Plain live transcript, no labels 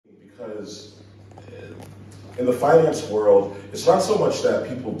because in the finance world, it's not so much that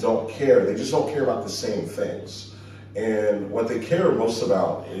people don't care, they just don't care about the same things. And what they care most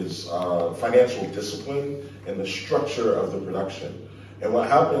about is financial discipline and the structure of the production. And what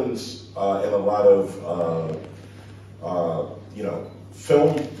happens in a lot of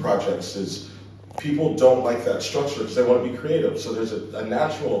film projects is people don't like that structure because they want to be creative. So there's a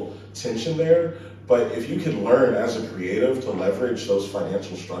natural tension there. But if you can learn as a creative to leverage those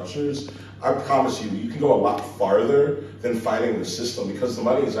financial structures, I promise you, you can go a lot farther than fighting the system because the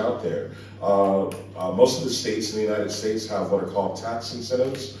money is out there. Most of the states in the United States have what are called tax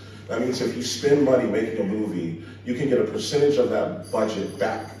incentives. That means if you spend money making a movie, you can get a percentage of that budget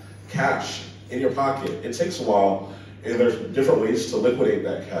back, cash, in your pocket. It takes a while, and there's different ways to liquidate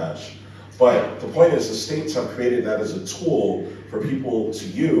that cash. But the point is, the states have created that as a tool for people to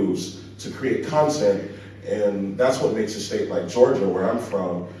use to create content, and that's what makes a state like Georgia, where I'm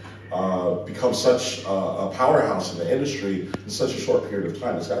from, become such a powerhouse in the industry in such a short period of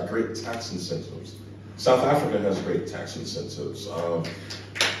time. It's got great tax incentives. South Africa has great tax incentives.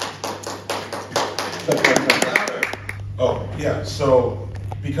 Oh, yeah, so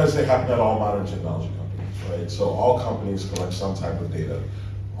because they happen at all modern technology companies, right? So all companies collect some type of data.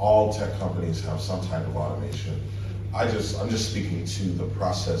 All tech companies have some type of automation. I'm just speaking to the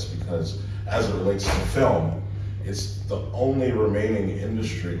process because as it relates to film, it's the only remaining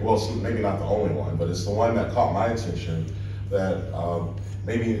industry, well, it's maybe not the only one, but it's the one that caught my attention that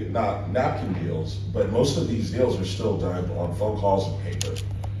maybe not napkin deals, but most of these deals are still done on phone calls and paper,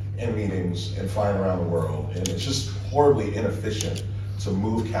 in meetings, and flying around the world. And it's just horribly inefficient to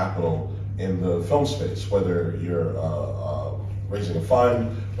move capital in the film space, whether you're raising a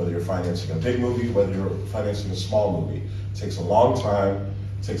fund, whether you're financing a big movie, whether you're financing a small movie. It takes a long time,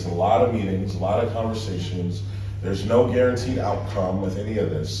 it takes a lot of meetings, a lot of conversations. There's no guaranteed outcome with any of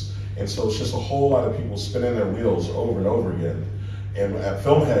this. And so it's just a whole lot of people spinning their wheels over and over again. And at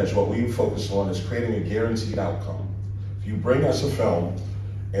Filmhedge, what we focus on is creating a guaranteed outcome. If you bring us a film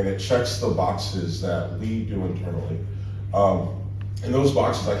and it checks the boxes that we do internally, and those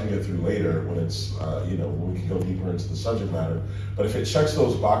boxes I can get through later when it's, when we can go deeper into the subject matter. But if it checks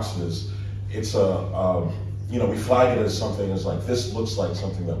those boxes, it's we flag it as something as like, this looks like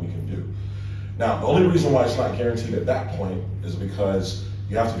something that we can do. Now, the only reason why it's not guaranteed at that point is because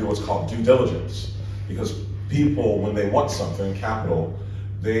you have to do what's called due diligence. Because people, when they want something, capital,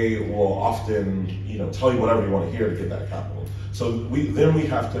 they will often, tell you whatever you want to hear to get that capital. So we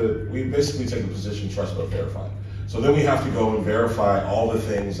basically take the position, trust but verify. So then we have to go and verify all the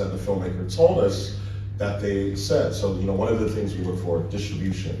things that the filmmaker told us that they said. So, one of the things we look for,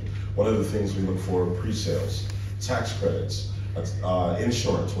 distribution. One of the things we look for, pre-sales, tax credits,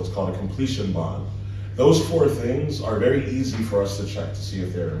 insurance, what's called a completion bond. Those 4 things are very easy for us to check to see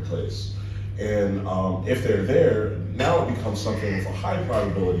if they're in place. And if they're there, now it becomes something with a high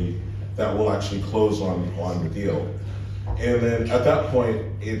probability that will actually close on the deal. And then at that point,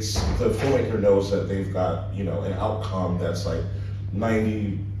 it's the filmmaker knows that they've got, an outcome that's like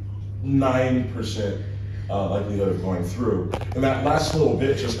 99% likelihood of going through. And that last little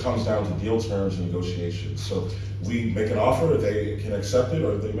bit just comes down to deal terms and negotiations. So we make an offer, they can accept it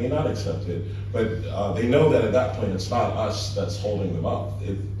or they may not accept it, but they know that at that point it's not us that's holding them up.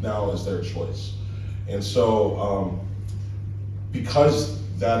 It now is their choice. And so because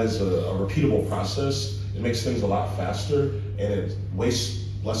that is a repeatable process, it makes things a lot faster and it wastes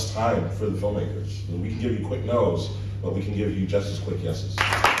less time for the filmmakers. We can give you quick no's, but we can give you just as quick yeses.